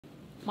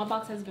my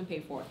box has been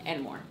paid for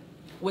and more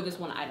with this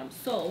one item.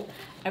 So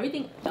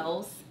everything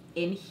else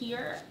in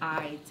here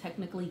I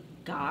technically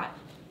got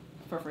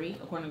for free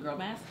according to Girl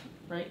Math,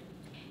 right?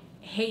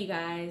 Hey you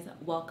guys,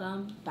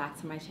 welcome back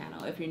to my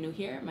channel. If you're new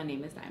here, my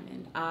name is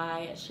Diamond.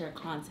 I share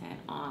content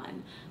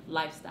on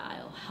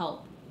lifestyle,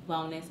 health,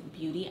 wellness,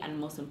 beauty, and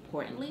most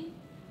importantly,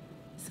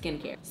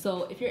 skincare.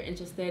 So if you're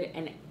interested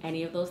in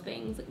any of those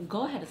things,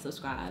 go ahead and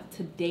subscribe.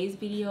 Today's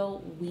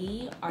video,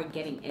 we are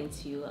getting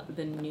into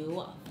the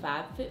new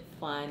Fab Fit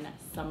Fun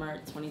Summer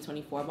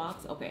 2024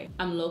 box. Okay,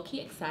 I'm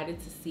low-key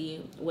excited to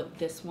see what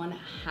this one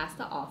has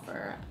to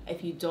offer.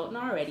 If you don't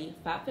know already,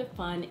 Fab Fit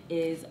Fun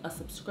is a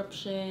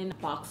subscription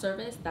box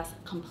service that's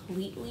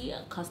completely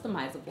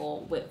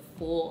customizable with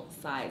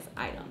full-size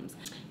items.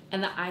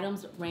 And the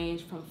items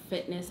range from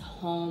fitness,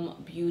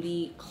 home,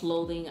 beauty,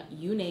 clothing,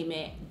 you name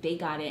it, they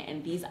got it.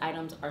 And these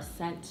items are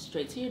sent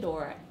straight to your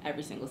door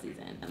every single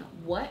season. And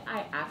what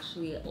I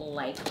actually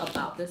like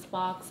about this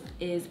box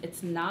is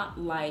it's not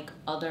like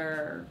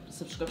other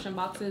subscription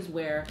boxes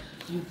where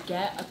you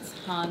get a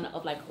ton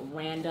of like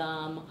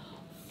random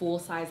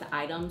full-size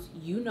items.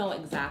 You know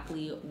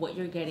exactly what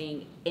you're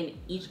getting in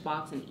each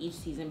box in each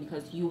season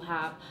because you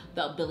have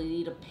the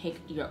ability to pick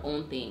your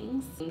own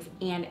things,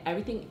 and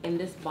everything in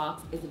this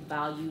box is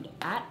valued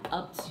at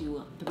up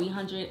to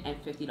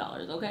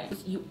 $350. Okay, so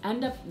you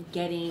end up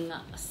getting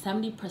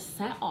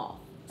 70%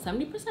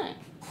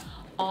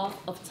 off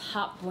of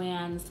top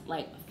brands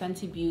like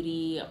Fenty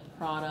Beauty,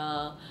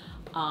 Prada,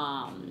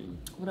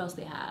 what else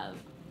they have,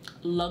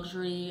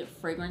 luxury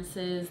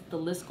fragrances, the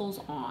list goes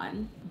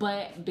on.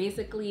 But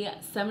basically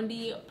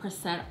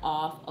 70%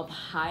 off of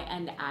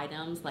high-end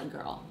items. Like,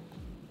 girl,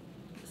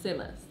 say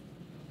less,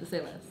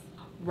 say less.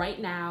 Right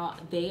now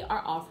they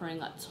are offering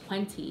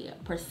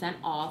 20%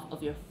 off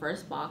of your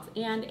first box,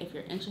 and if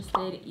you're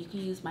interested, you can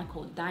use my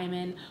code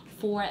DIAMOND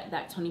for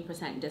that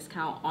 20%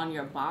 discount on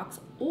your box,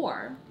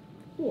 or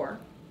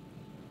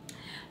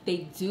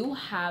they do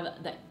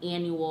have the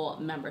annual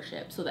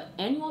membership. So the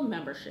annual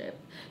membership,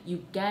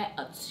 you get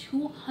a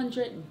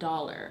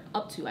 $200,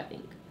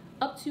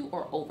 up to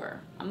or over,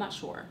 I'm not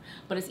sure,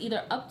 but it's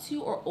either up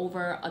to or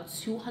over a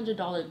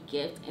 $200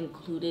 gift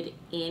included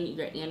in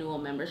your annual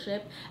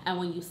membership. And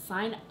when you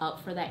sign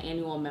up for that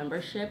annual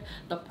membership,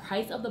 the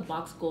price of the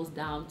box goes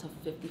down to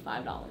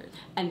 $55.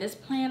 And this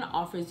plan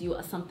offers you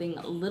something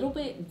a little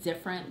bit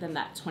different than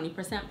that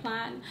 20%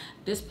 plan.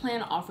 This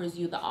plan offers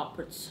you the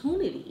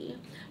opportunity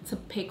to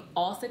pick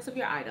all 6 of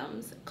your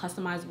items,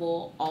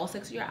 customizable all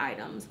 6 of your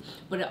items,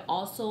 but it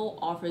also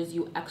offers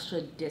you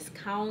extra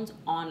discounts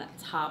on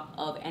top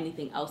of anything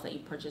else that you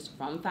purchase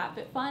from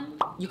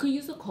FabFitFun. You can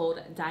use the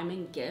code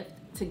DIAMONDGIFT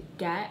to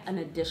get an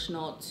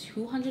additional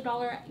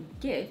 $200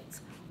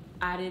 gift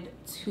added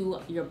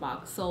to your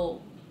box.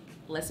 So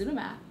let's do the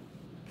math.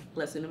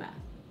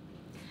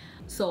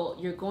 So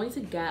you're going to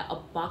get a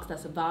box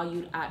that's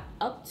valued at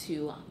up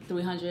to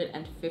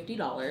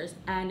 $350,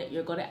 and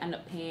you're going to end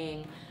up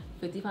paying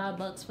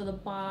 $55 for the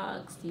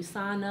box. You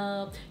sign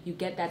up, you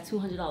get that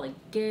 $200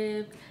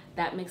 gift.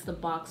 That makes the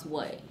box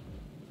what?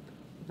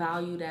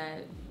 Valued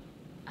at,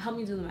 help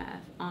me do the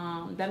math.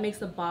 That makes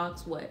the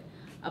box what?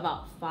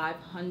 About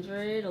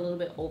 $500, a little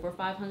bit over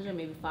 $500,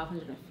 maybe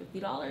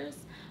 $550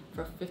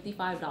 for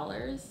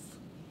 $55.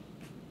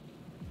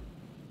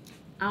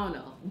 I don't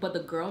know, but the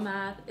girl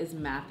math is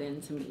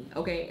mathing to me.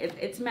 Okay,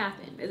 it's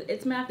mathing.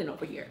 It's mathing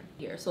over here.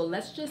 So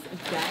let's just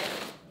get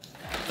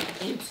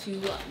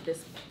into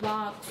this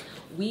box.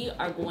 We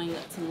are going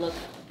to look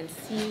and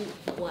see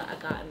what I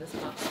got in this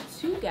box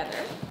together.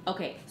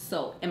 Okay,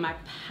 so in my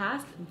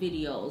past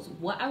videos,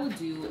 what I would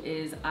do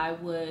is I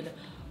would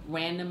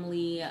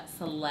randomly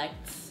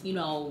select, you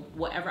know,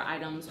 whatever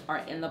items are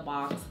in the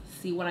box,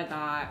 see what I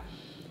got,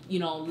 you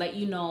know, let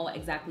you know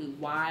exactly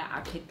why I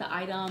picked the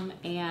item.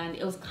 And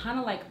it was kind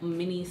of like a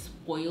mini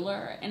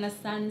spoiler in a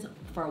sense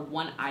for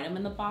one item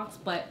in the box.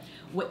 But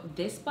with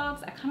this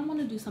box, I kind of want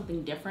to do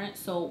something different.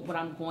 So what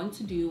I'm going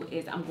to do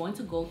is I'm going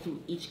to go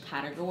through each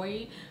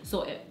category.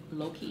 So it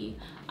low-key,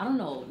 I don't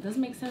know, it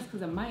doesn't make sense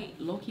because it might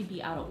low-key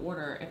be out of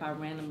order if I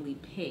randomly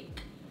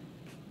pick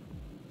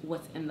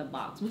what's in the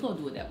box. We're gonna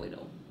do it that way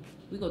though.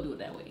 We're gonna do it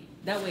that way.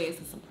 That way it's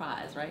a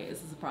surprise, right?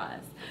 It's a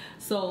surprise.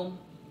 So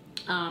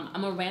I'm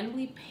gonna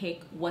randomly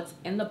pick what's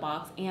in the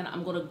box, and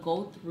I'm gonna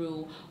go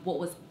through what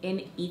was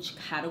in each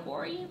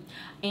category.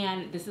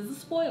 And this is a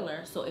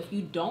spoiler, so if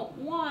you don't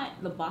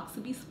want the box to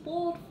be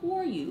spoiled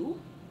for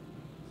you,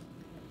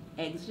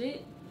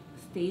 exit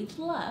stage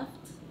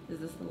left. Is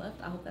this the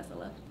left? I hope that's the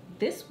left.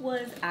 This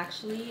was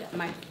actually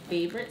my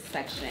favorite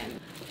section.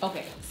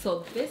 Okay,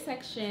 so this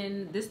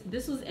section,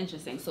 this was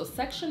interesting. So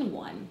section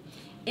 1.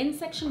 In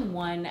section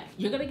 1,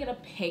 you're gonna get a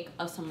pick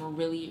of some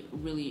really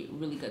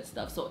good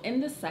stuff. So in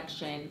this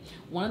section,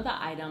 one of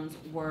the items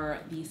were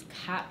these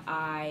cat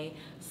eye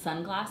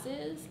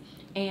sunglasses.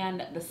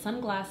 and the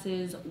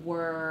sunglasses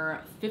were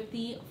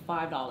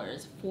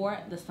 $55 for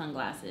the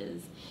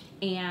sunglasses.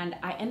 And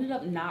I ended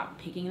up not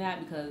picking that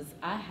because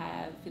I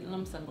have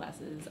Fidelum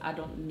sunglasses. I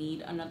don't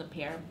need another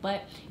pair.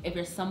 But if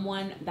you're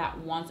someone that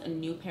wants a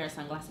new pair of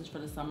sunglasses for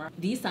the summer,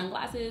 these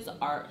sunglasses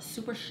are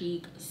super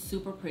chic,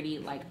 super pretty.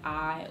 Like,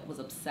 I was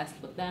obsessed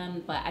with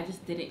them, but I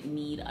just didn't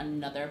need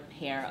another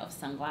pair of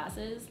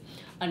sunglasses.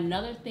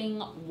 Another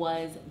thing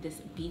was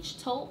this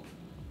beach tote.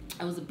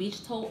 It was a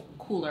beach tote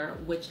cooler,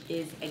 which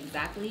is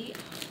exactly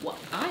what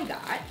I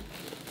got.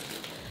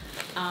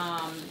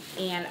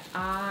 And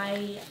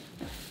I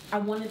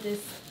wanted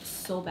this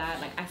so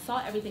bad. Like, I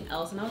saw everything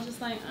else and I was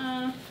just like,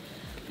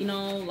 you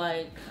know,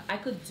 like, I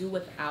could do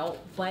without,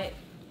 but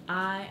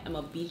I am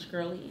a beach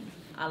girly.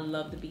 I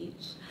love the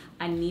beach.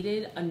 I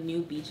needed a new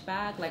beach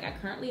bag. Like, I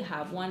currently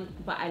have one,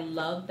 but I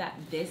love that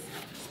this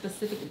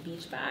specific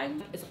beach bag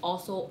is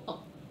also a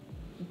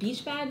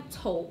beach bag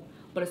tote,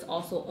 but it's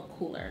also a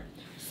cooler.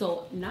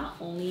 So not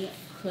only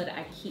could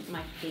I keep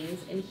my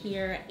things in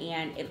here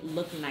and it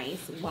looked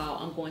nice while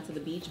I'm going to the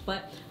beach,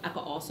 but I could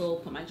also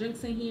put my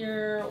drinks in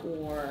here,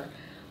 or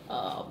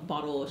a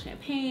bottle of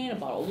champagne, a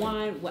bottle of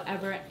wine,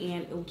 whatever,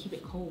 and it will keep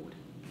it cold.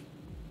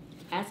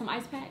 Add some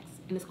ice packs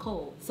and it's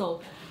cold.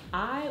 So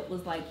I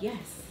was like,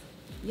 yes,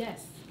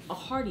 yes, a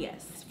hard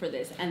yes for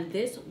this. And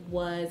this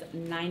was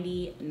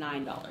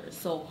 $99.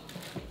 So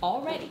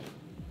already,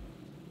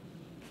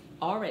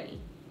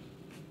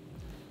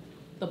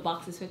 the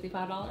box is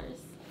 $55.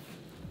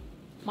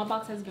 My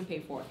box has been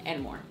paid for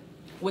and more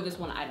with this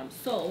one item.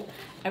 So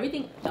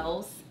everything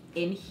else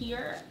in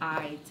here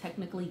I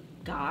technically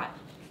got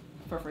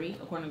for free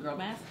according to Girl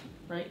Math,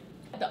 right?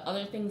 The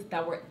other things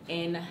that were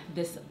in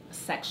this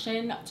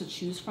section to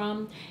choose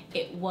from,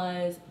 it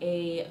was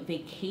a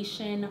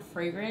vacation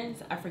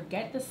fragrance. I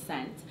forget the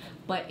scent,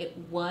 but it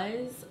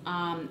was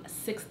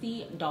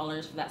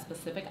 $60 for that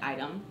specific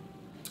item.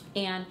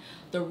 And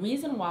the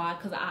reason why,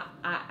 because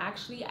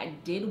I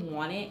did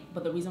want it,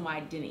 but the reason why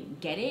I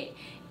didn't get it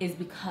is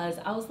because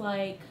I was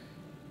like,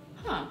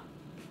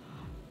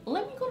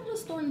 let me go to the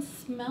store and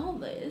smell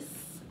this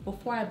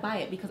before I buy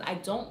it, because I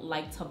don't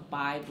like to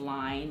buy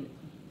blind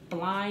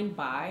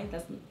buy,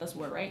 that's the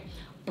word, right?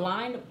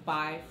 Blind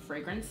buy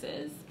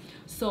fragrances.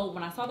 So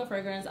when I saw the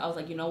fragrance, I was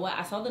like, you know what?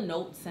 I saw the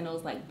notes and it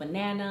was like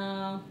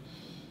banana,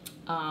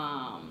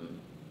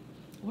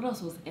 what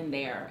else was in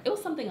there? It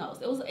was something else.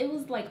 It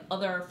was like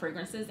other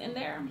fragrances in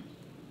there.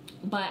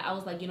 But I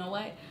was like, you know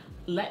what?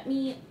 Let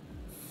me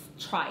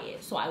try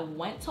it. So I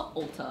went to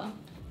Ulta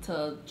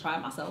to try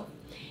it myself,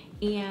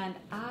 and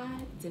I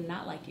did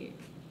not like it.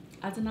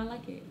 I did not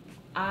like it.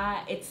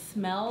 It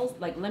smells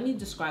like, let me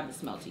describe the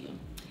smell to you.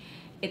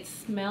 It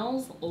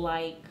smells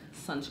like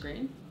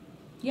sunscreen.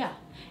 Yeah,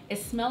 it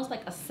smells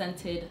like a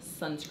scented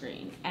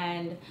sunscreen.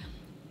 And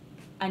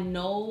I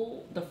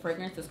know the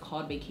fragrance is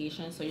called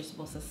vacation, so you're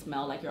supposed to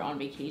smell like you're on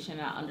vacation,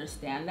 and I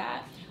understand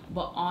that.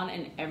 But on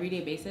an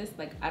everyday basis,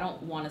 like, I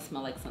don't want to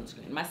smell like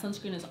sunscreen. My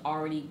sunscreen is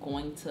already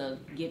going to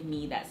give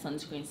me that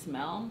sunscreen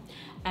smell.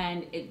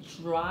 And it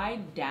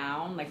dried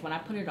down, like when I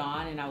put it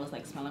on and I was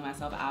like smelling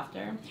myself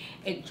after,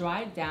 it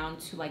dried down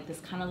to like this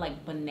kind of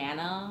like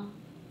banana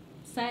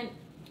scent,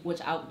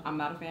 which I'm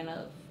not a fan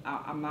of.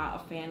 I'm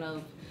not a fan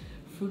of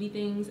fruity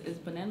things. Is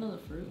banana the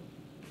fruit?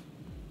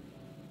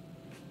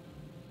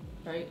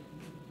 Right?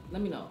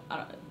 Let me know.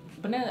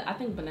 I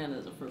think banana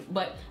is a fruit,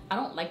 but I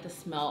don't like the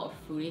smell of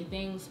fruity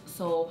things.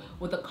 So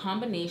with the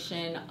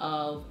combination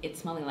of it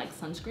smelling like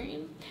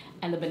sunscreen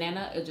and the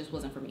banana, it just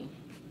wasn't for me.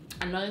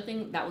 Another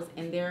thing that was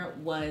in there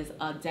was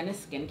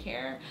dentist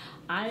skincare.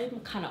 I'm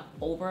kind of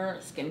over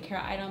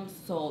skincare items,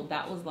 so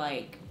that was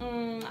like,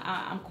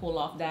 I'm cool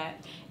off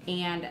that.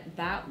 And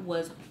that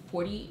was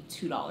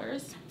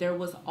 $42. There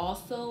was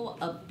also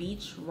a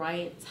beach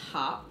right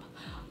top.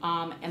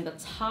 And the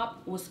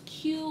top was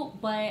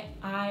cute, but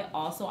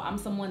I'm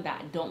someone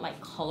that don't like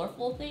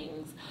colorful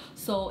things.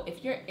 So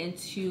if you're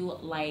into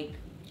like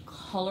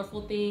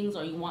colorful things,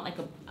 or you want like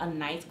a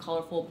nice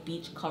colorful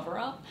beach cover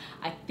up,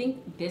 I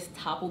think this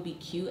top will be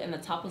cute. And the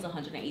top was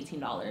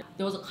 $118.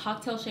 There was a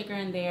cocktail shaker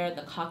in there.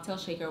 The cocktail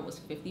shaker was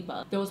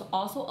 $50. There was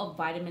also a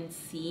vitamin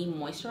C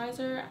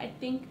moisturizer, I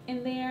think,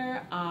 in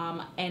there,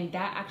 and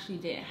that actually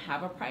didn't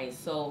have a price,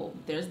 so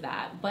there's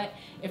that. But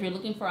if you're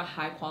looking for a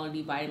high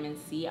quality vitamin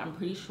C, I'm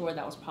pretty sure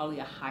that was probably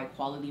a high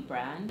quality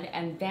brand.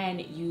 And then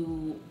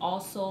you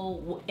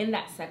also, in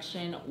that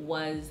section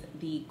was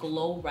the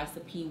Glow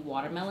Recipe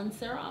watermelon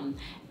serum,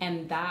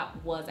 and that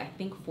was, I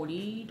think,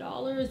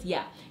 $40.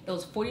 Yeah, it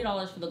was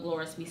 $40 for the Glow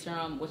Recipe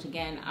serum, which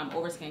again, I'm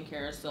over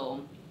skincare,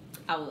 so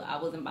I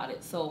wasn't about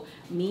it. So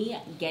me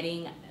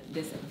getting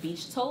this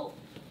beach tote,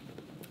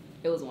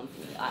 it was one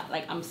for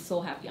me. I'm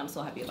so happy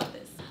about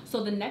this.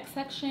 So the next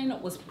section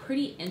was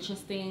pretty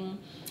interesting.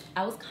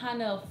 I was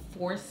kind of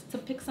forced to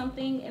pick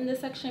something in this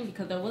section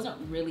because there wasn't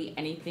really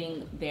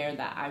anything there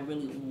that I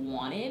really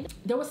wanted.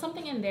 There was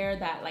something in there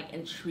that like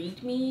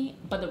intrigued me,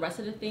 but the rest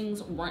of the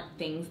things weren't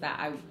things that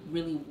I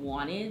really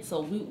wanted.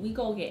 So we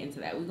go get into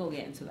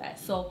that.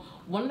 So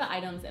one of the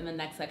items in the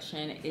next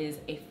section is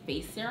a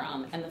face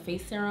serum, and the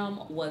face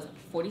serum was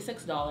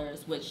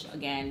 $46, which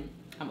again,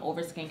 I'm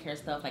over skincare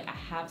stuff. Like I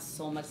have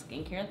so much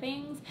skincare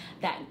things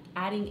that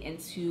adding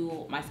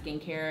into my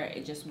skincare,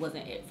 it just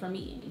wasn't it for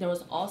me. There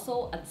was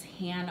also a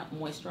tan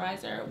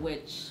moisturizer,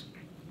 which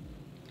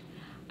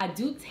I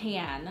do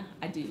tan,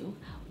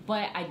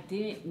 but I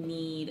didn't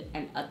need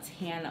a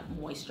tan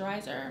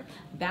moisturizer.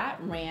 That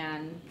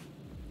ran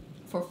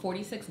for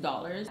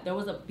 $46. There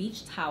was a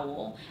beach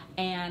towel,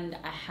 and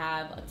I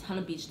have a ton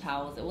of beach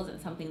towels. It wasn't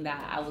something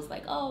that I was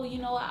like, oh, you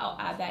know what, I'll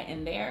add that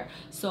in there.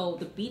 So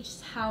the beach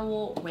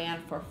towel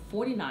ran for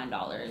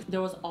 $49.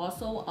 There was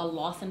also a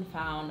Lost and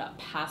Found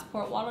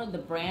passport wallet. The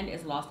brand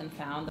is Lost and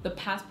Found. The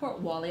passport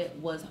wallet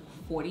was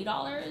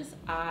 $40.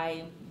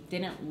 I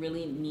didn't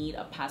really need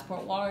a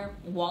passport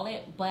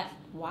wallet, but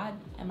why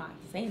am I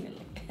saying it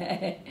like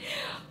that?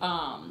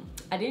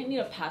 I didn't need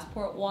a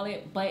passport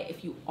wallet, but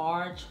if you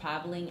are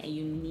traveling and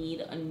you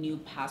need a new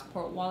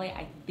passport wallet,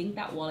 I think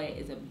that wallet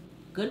is a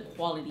good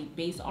quality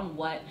based on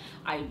what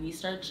I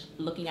researched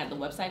looking at the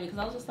website, because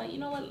I was just like, you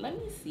know what, let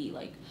me see,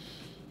 like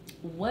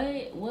what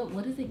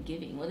is it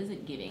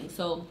giving?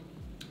 So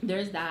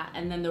there's that.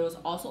 And then there was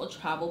also a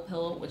travel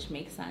pillow, which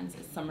makes sense,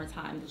 it's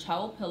summertime. The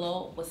travel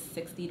pillow was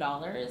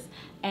 $60,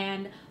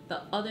 and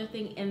the other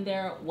thing in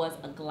there was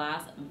a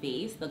glass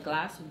vase. The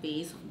glass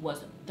vase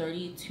was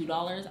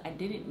 $32. I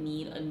didn't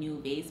need a new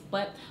vase,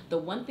 but the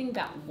one thing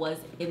that was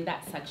in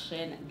that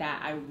section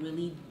that I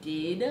really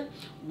did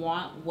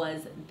want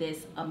was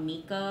this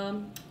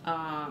Amika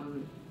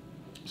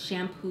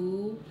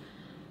shampoo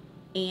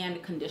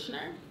and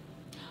conditioner.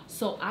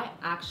 So I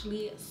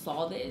actually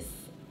saw this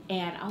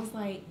and I was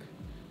like,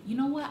 you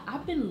know what?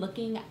 I've been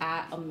looking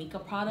at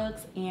Amika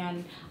products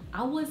and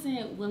I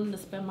wasn't willing to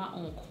spend my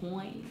own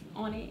coin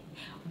on it,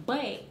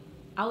 but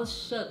I was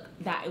shook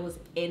that it was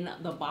in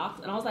the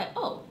box, and I was like,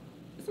 oh,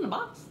 it's in the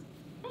box?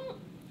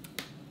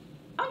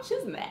 I'm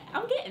choosing that.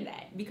 I'm getting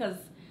that because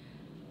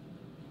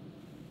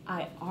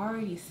I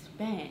already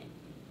spent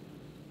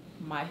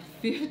my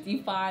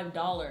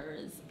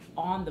 $55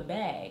 on the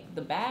bag.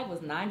 The bag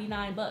was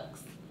 99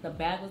 bucks. The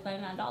bag was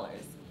 $99.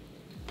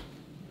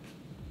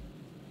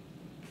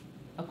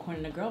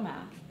 According to girl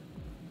math,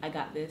 I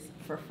got this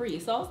for free.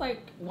 So I was like,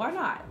 why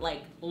not?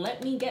 Like,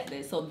 let me get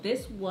this. So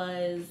this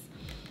was,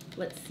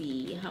 let's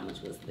see, how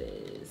much was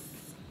this?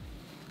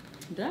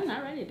 Did I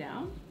not write it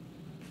down?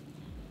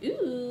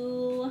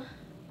 Ooh.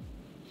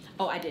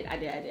 Oh, I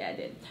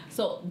did.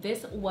 So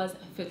this was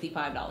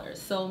 $55.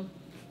 So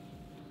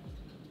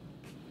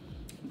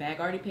bag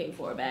already paid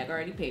for,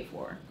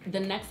 The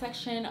next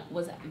section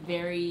was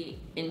very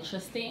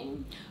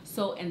interesting.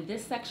 So in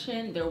this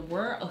section, there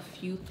were a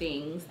few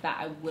things that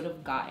I would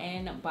have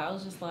gotten, but I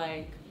was just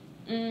like,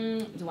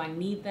 do I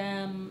need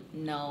them?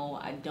 No,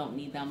 I don't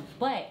need them.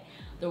 But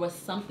there was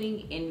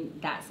something in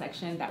that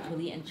section that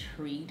really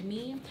intrigued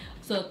me.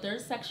 So the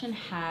third section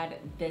had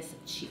this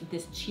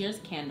Cheers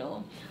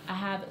candle. I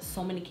have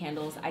so many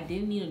candles. I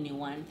didn't need a new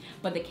one,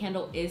 but the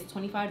candle is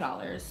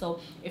 $25. So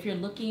if you're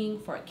looking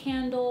for a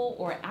candle,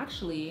 or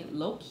actually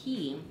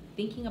low-key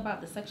thinking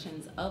about the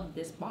sections of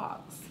this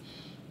box,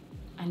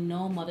 I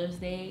know Mother's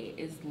Day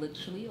is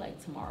literally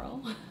like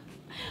tomorrow.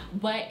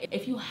 But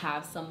if you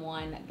have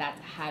someone that's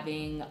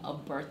having a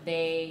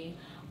birthday,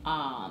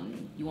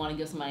 you want to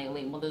give somebody a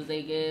late Mother's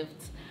Day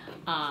gift,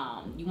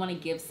 you want to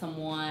give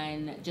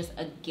someone just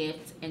a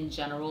gift in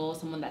general,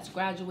 someone that's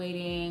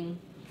graduating,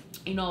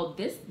 you know,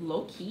 this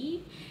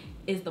low-key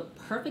is the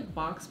perfect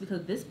box,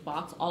 because this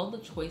box, all of the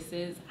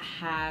choices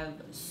have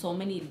so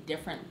many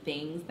different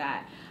things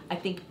that I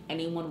think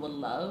anyone would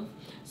love.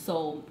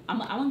 So I'm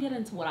gonna get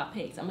into what I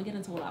picked.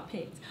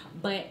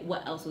 But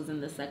what else was in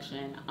this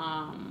section?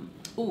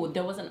 Oh,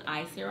 there was an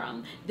eye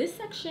serum. This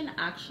section,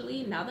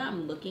 actually, now that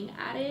I'm looking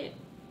at it,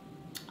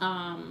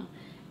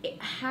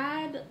 it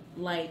had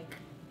like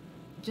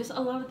just a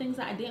lot of things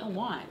that I didn't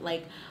want.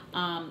 Like,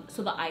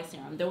 so the eye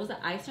serum, there was an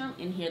eye serum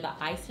in here. The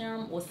eye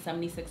serum was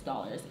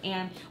 $76.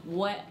 And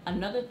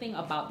another thing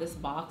about this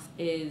box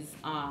is,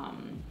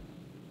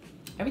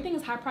 everything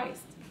is high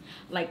priced.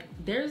 Like,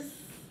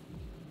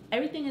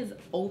 everything is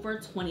over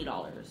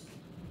 $20.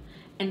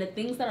 And the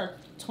things that are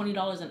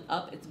 $20 and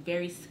up, it's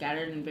very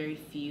scattered and very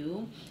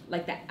few.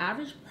 Like, the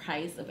average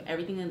price of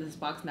everything in this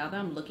box, now that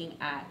I'm looking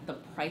at the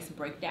price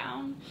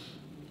breakdown,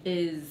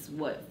 is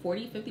what,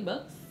 40, 50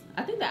 bucks?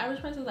 I think the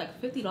average price is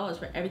like $50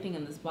 for everything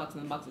in this box,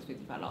 and the box is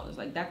 $55.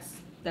 Like,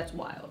 that's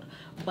wild.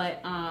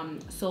 But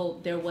so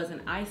there was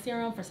an eye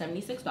serum for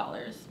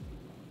 $76.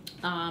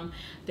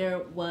 There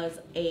was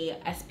a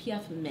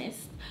SPF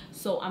mist.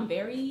 So I'm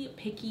very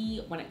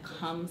picky when it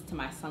comes to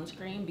my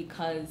sunscreen,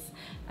 because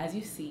as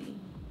you see,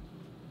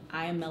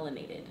 I am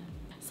melanated.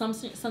 some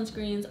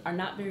sunscreens are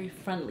not very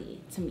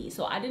friendly to me,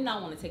 so I did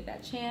not want to take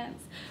that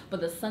chance.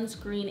 But the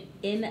sunscreen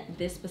in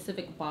this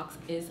specific box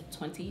is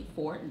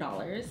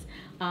 $24.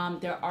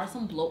 There are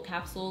some bloat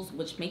capsules,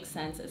 which makes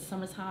sense. It's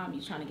summertime,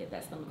 you're trying to get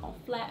that stomach on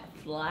flat.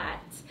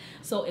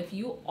 So if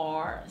you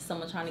are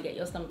someone trying to get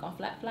your stomach on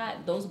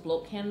flat, those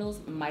bloat candles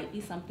might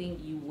be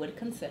something you would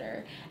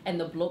consider. And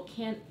the bloat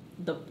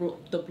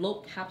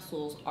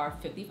capsules are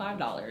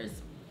 $55.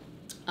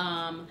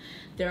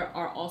 There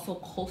are also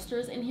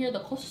coasters in here.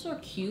 The coasters are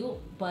cute,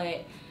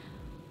 but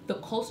the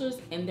coasters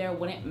in there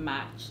wouldn't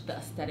match the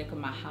aesthetic of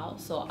my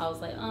house, so I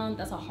was like,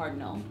 that's a hard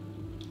no.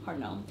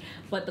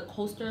 But the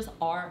coasters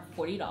are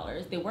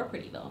 $40. They were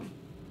pretty though.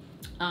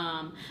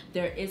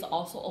 There is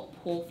also a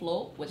pool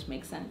float, which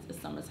makes sense, it's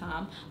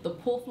summertime. The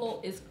pool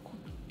float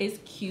is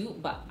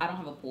cute, but I don't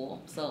have a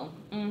pool, so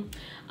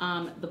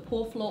the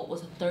pool float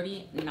was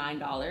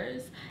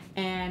 $39.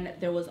 And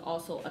there was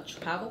also a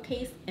travel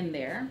case in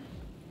there.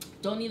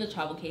 Don't need a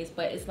travel case,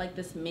 but it's like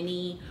this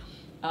mini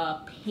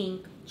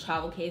pink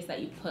travel case that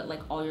you put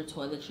like all your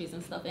toiletries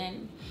and stuff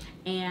in.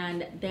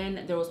 And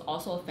then there was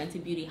also a Fenty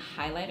Beauty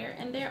highlighter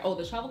in there. Oh,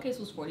 the travel case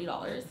was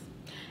 $40.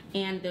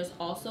 And there's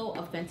also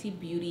a Fenty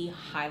Beauty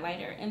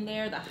highlighter in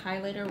there. The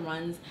highlighter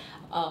runs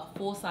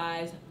full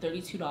size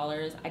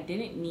 $32. I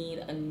didn't need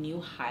a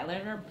new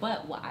highlighter,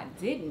 but what I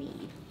did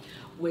need,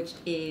 which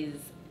is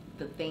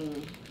the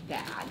thing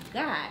that I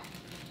got,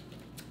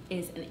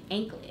 is an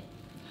anklet.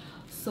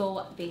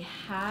 So they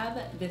have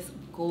this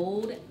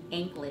gold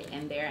anklet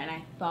in there, and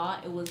I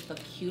thought it was the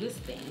cutest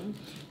thing,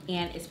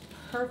 and it's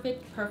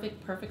perfect for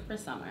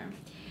summer.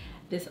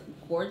 This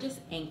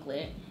gorgeous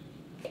anklet,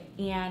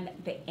 and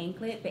the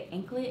anklet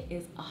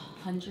is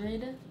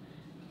 $144.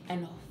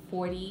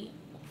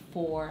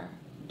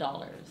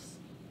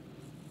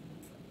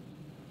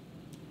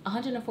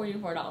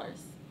 $144.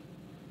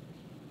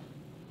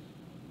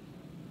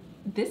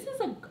 This is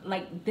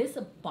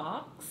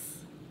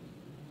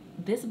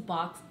this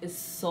box is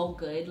so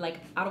good. Like,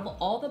 out of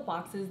all the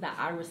boxes that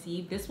I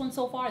received, this one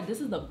so far, this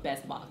is the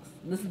best box.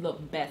 This is the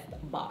best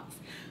box.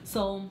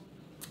 So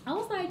I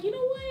was like, you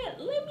know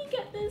what? Let me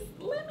get this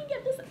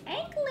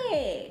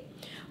anklet.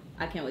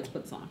 I can't wait to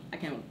put this on.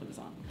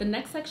 The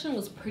next section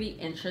was pretty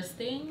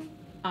interesting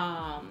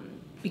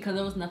because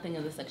there was nothing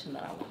in the section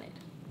that I wanted.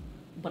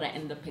 But I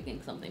ended up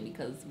picking something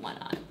because why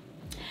not?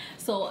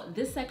 So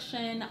this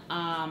section,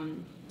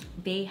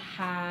 they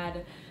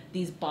had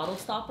these bottle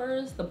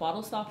stoppers. The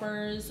bottle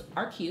stoppers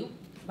are cute,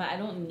 but I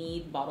don't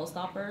need bottle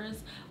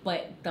stoppers.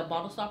 But the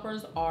bottle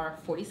stoppers are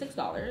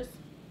 $46.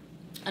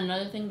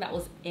 Another thing that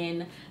was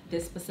in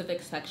this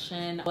specific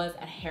section was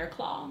a hair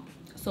claw.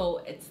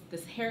 So it's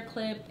this hair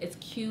clip, it's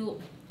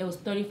cute. It was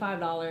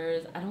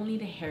 $35. I don't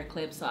need a hair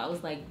clip, so I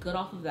was like good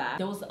off of that.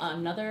 There was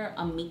another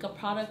Amika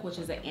product, which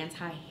is an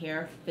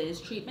anti-hair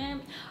frizz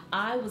treatment.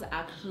 I was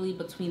actually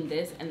between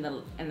this and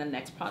the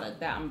next product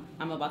that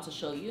I'm about to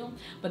show you.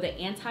 But the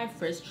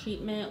anti-frizz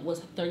treatment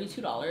was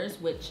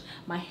 $32, which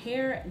my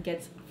hair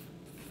gets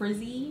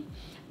frizzy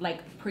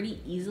like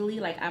pretty easily.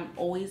 Like I'm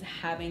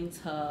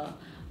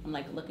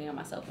like looking at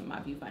myself in my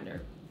viewfinder,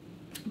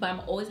 but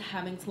I'm always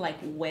having to like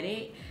wet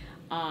it.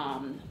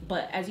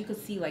 But as you can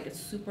see, like it's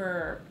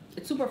super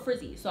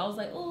frizzy. So I was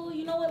like, oh,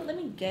 you know what? Let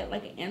me get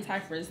like an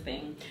anti-frizz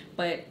thing.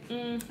 But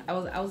I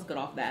was good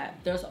off that.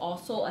 There's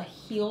also a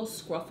heel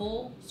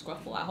scruffle.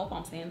 I hope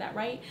I'm saying that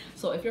right.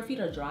 So if your feet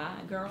are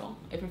dry, girl,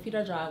 if your feet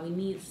are dry, we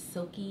need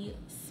silky,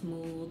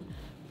 smooth,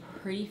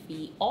 pretty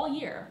feet all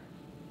year.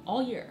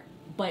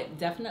 But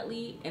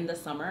definitely in the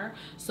summer.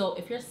 So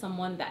if you're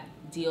someone that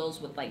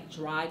deals with like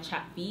dry,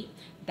 chapped feet,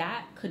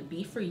 that could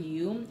be for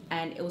you.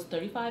 And it was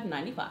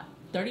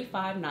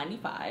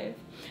 $35.95.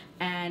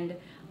 And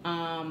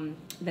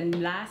the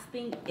last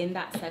thing in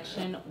that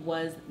section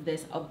was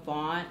this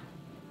Avant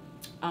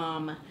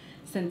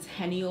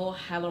Centennial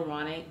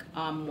Hyaluronic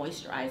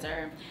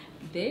Moisturizer.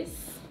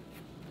 This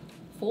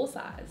full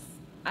size.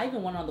 I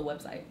even went on the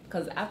website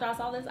because after I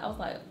saw this, I was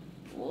like,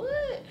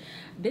 what?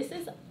 This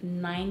is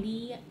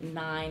 $99.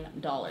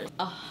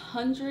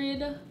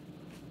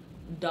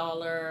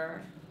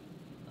 $100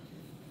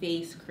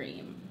 face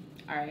cream.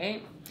 All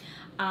right.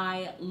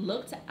 I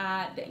looked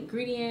at the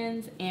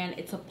ingredients and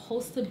it's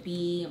supposed to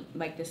be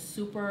like this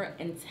super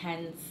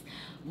intense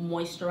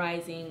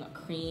moisturizing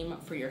cream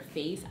for your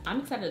face.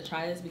 I'm excited to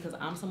try this because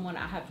I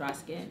have dry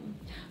skin.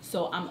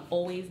 So I'm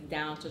always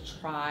down to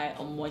try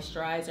a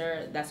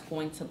moisturizer that's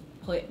going to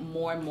put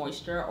more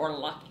moisture or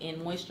lock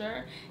in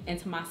moisture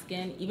into my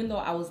skin. Even though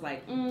I was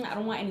like, I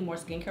don't want any more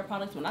skincare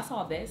products. When I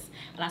saw this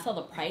and I saw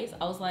the price,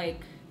 I was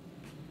like,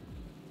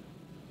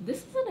 this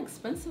is an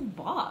expensive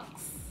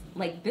box.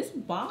 Like this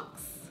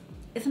box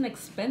is an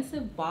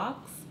expensive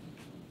box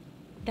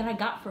that I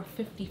got for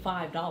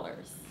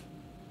 $55.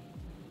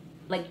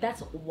 Like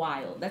that's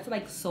wild. That's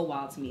like so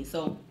wild to me.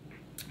 So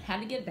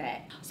had to get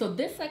that. So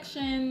this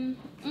section,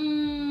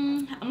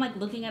 I'm like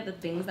looking at the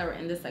things that were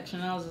in this section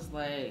and I was just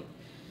like,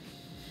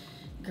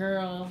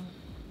 girl,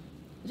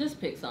 just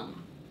pick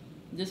some.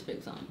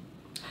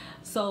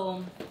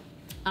 So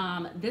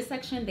This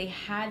section, they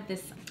had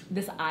this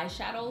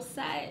eyeshadow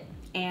set,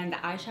 and the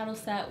eyeshadow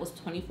set was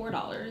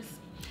 $24.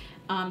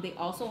 They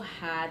also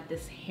had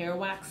this hair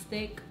wax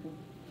stick,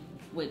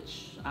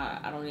 which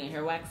I don't need a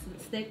hair wax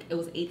stick. It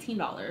was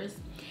 $18.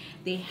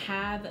 They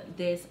have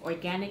this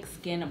organic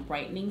skin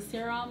brightening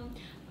serum,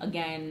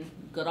 again,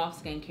 good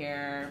off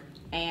skincare,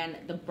 and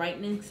the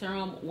brightening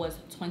serum was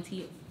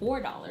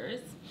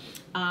 $24.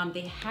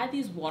 They had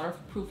these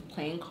waterproof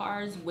playing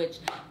cards, which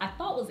I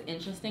thought was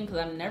interesting because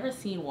I've never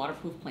seen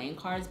waterproof playing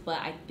cards, but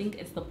I think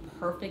it's the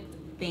perfect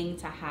thing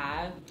to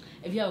have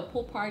if you have a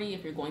pool party,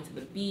 if you're going to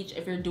the beach,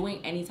 if you're doing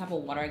any type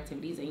of water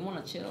activities and you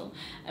want to chill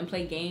and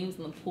play games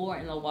in the pool or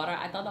in the water.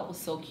 I thought that was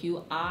so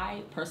cute.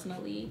 I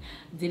personally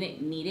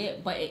didn't need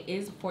it, but it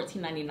is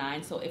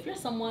 $14.99. So if you're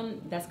someone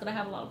that's gonna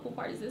have a lot of pool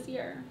parties this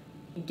year,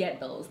 get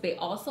those. They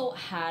also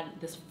had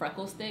this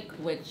freckle stick,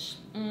 which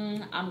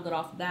I'm good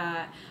off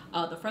that.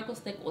 The freckle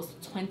stick was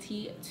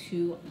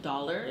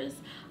 $22.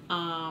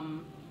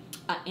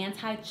 An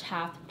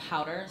anti-chaff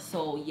powder.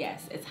 So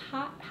yes, it's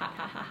hot.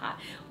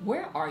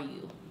 Where are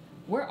you?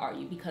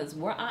 Because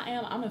where I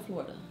am, I'm in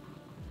Florida,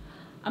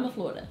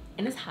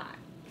 and it's hot.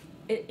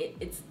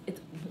 It's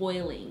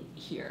boiling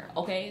here.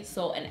 Okay,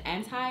 so an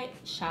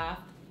anti-chaff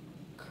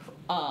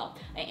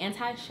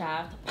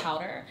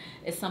powder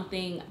is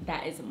something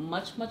that is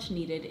much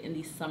needed in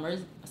these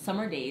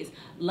summer days.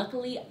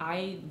 Luckily,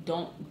 I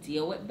don't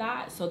deal with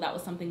that, so that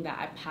was something that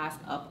I passed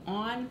up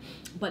on.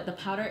 But the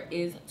powder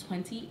is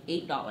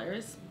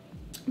 $28.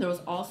 There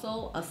was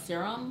also a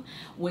serum,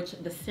 which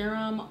the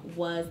serum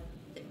was,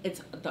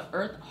 it's the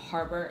Earth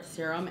Harbor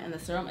serum, and the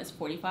serum is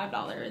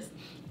 $45,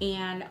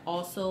 and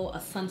also a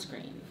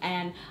sunscreen.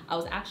 And I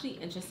was actually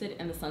interested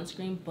in the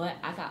sunscreen, but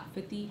I got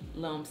 50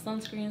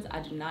 sunscreens.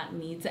 I do not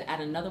need to add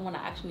another one.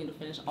 I actually need to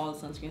finish all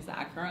the sunscreens that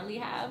I currently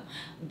have.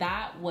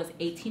 That was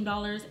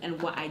 $18,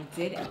 and what I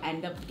did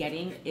end up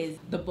getting is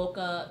the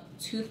Boca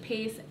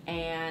toothpaste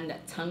and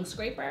tongue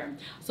scraper.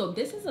 So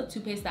this is a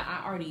toothpaste that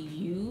I already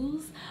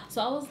use,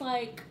 so I was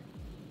like,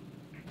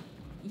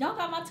 y'all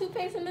got my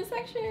toothpaste in this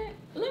section?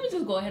 Let me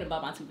just go ahead and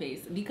buy my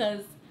toothpaste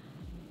because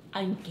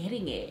I'm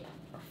getting it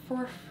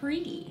for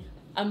free.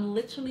 I'm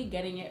literally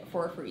getting it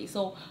for free.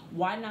 So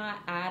why not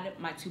add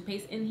my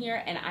toothpaste in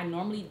here? And I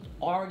normally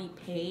already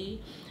pay,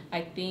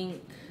 I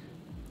think,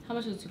 how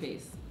much is the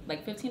toothpaste?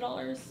 Like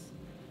 $15?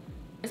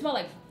 It's about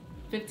like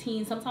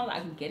 15. Sometimes I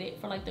can get it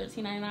for like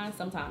 $13.99,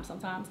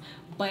 sometimes.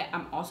 But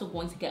I'm also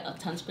going to get a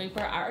tongue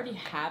scraper. I already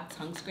have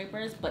tongue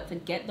scrapers, but to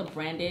get the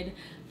branded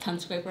tongue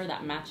scraper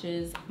that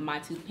matches my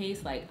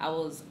toothpaste, like, I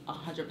was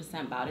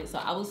 100% about it. So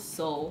I was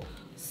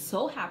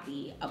so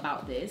happy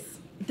about this.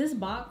 This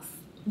box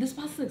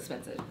is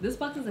expensive. This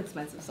box is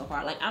expensive so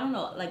far. Like, I don't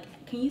know, like,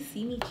 can you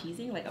see me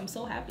cheesing? Like, I'm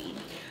so happy.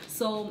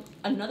 So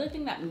another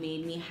thing that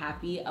made me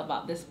happy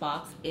about this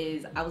box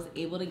is I was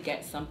able to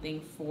get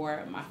something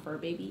for my fur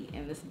baby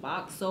in this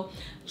box. So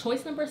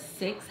choice number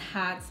 6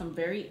 had some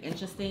very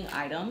interesting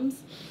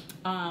items,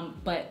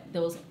 but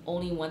there was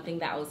only one thing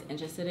that I was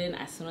interested in.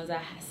 As soon as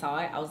I saw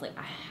it, I was like,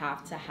 I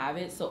have to have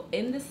it. So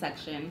in this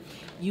section,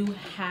 you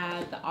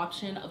have the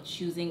option of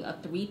choosing a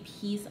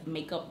 3-piece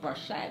makeup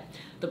brush set.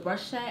 The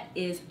brush set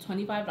is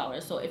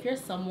 $25. So if you're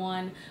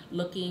someone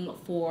looking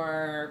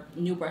for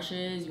new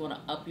brushes, you want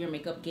to up your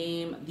makeup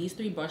game, these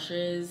 3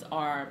 brushes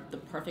are the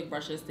perfect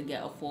brushes to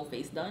get a full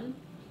face done.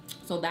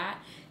 So that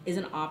is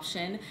an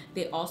option.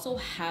 They also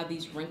have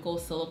these wrinkle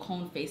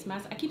silicone face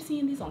masks. I keep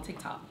seeing these on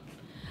TikTok.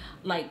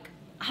 Like,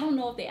 I don't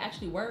know if they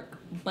actually work,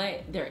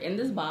 but they're in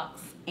this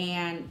box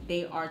and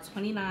they are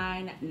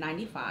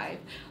 $29.95.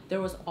 There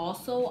was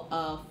also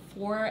a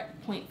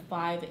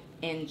 4.5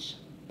 inch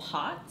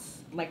pot,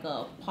 like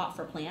a pot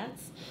for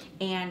plants,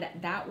 and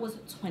that was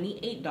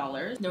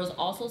 $28. There was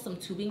also some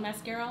tubing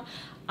mascara.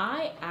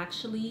 I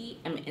actually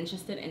am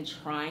interested in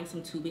trying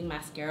some tubing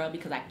mascara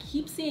because I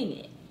keep seeing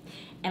it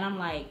and I'm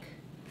like,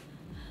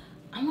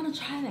 I want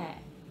to try that,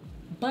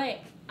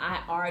 but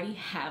I already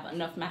have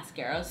enough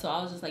mascara. So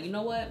I was just like, you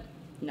know what,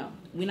 no,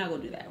 we're not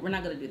gonna do that. We're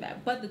not gonna do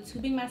that. But the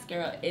tubing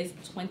mascara is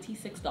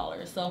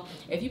 $26. So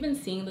if you've been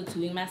seeing the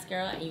tubing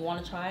mascara and you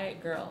want to try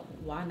it, girl,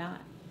 why not?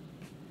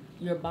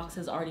 Your box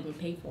has already been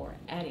paid for.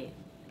 Add it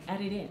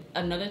in.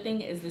 Another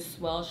thing is this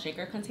Swell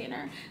shaker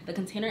container. The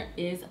container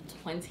is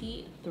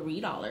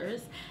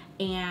 $23,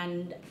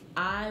 and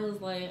I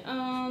was like,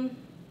 I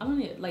don't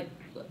need, like,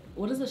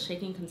 what is a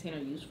shaking container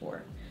used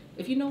for?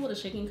 If you know what a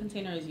shaking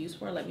container is used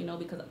for, let me know,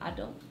 because I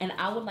don't. And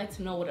I would like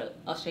to know what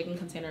a shaking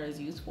container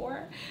is used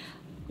for.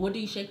 What do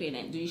you shake it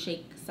in? Do you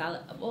shake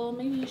salad? Well,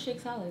 maybe you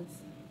shake salads.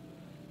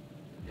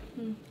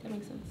 That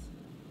makes sense.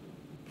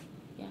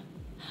 Yeah.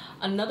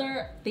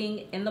 Another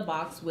thing in the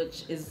box,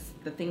 which is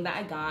the thing that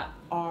I got,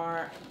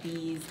 are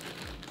these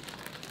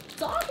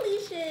dog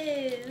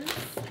leashes.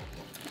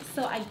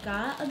 So I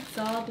got a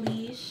dog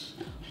leash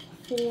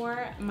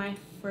for my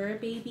fur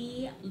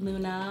baby,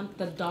 Luna.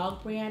 The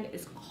dog brand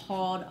is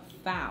called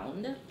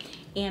Found,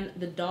 and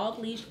the dog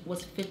leash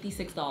was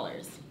 $56.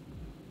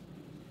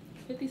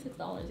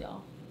 $56,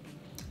 y'all.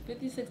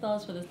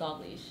 $56 for this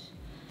dog leash.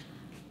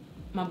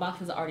 My box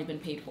has already been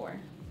paid for.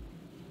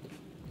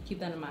 Keep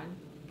that in mind.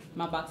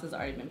 My box has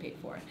already been paid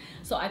for.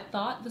 So I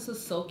thought this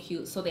was so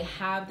cute. So they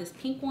have this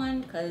pink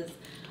one because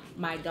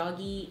my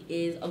doggy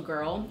is a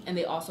girl, and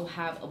they also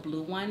have a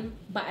blue one.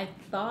 But I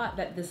thought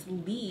that this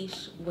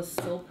leash was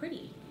so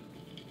pretty.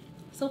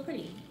 So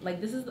pretty.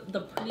 Like, this is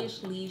the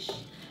prettiest leash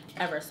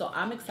ever. So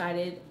I'm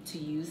excited to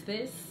use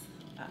this.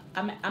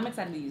 I'm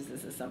excited to use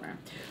this summer.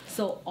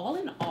 So all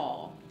in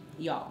all,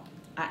 y'all,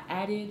 I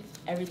added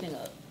everything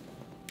up.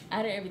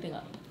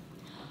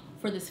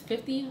 For this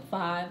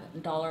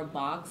 $55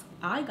 box,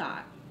 I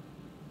got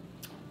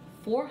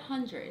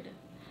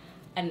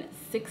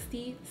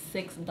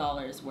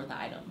 $466 worth of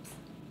items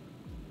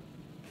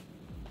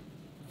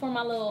for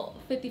my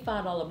little $55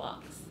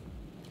 box.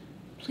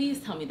 Please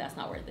tell me that's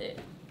not worth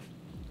it.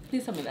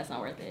 Please tell me that's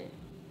not worth it.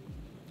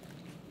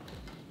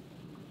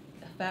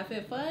 Fab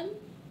Fit Fun?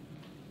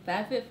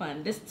 Fab Fit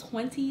Fun. This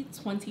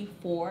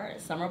 2024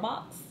 summer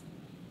box,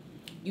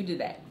 you did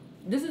that.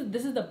 This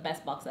is the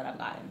best box that I've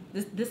gotten.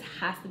 This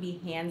has to be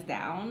hands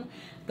down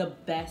the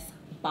best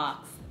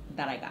box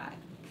that I got.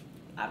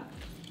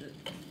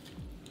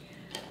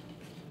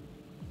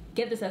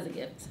 Get this as a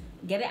gift.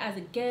 Get it as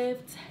a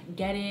gift.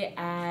 Get it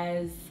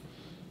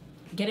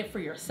for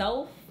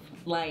yourself.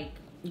 Like,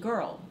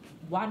 girl,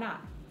 why not?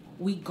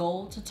 We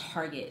go to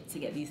Target to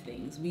get these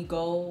things. We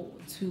go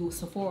to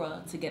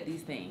Sephora to get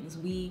these things.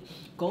 We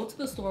go to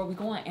the store, we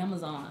go on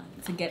Amazon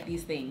to get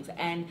these things.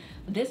 And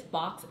this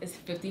box is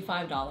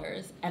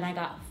 $55 and I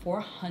got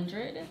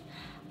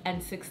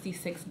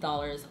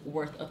 $466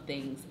 worth of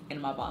things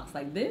in my box.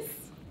 Like this,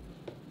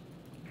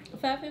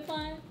 Fab Fit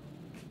Fun,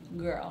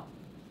 girl,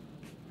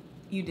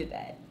 you did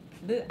that.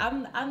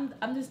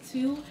 I'm just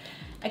too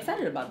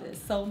excited about this.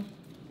 So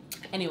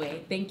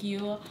anyway, thank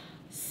you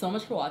so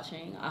much for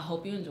watching. I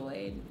hope you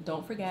enjoyed.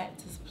 Don't forget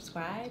to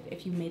subscribe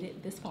if you made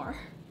it this far.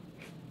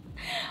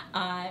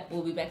 I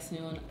will be back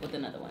soon with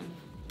another one.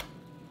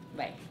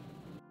 Bye.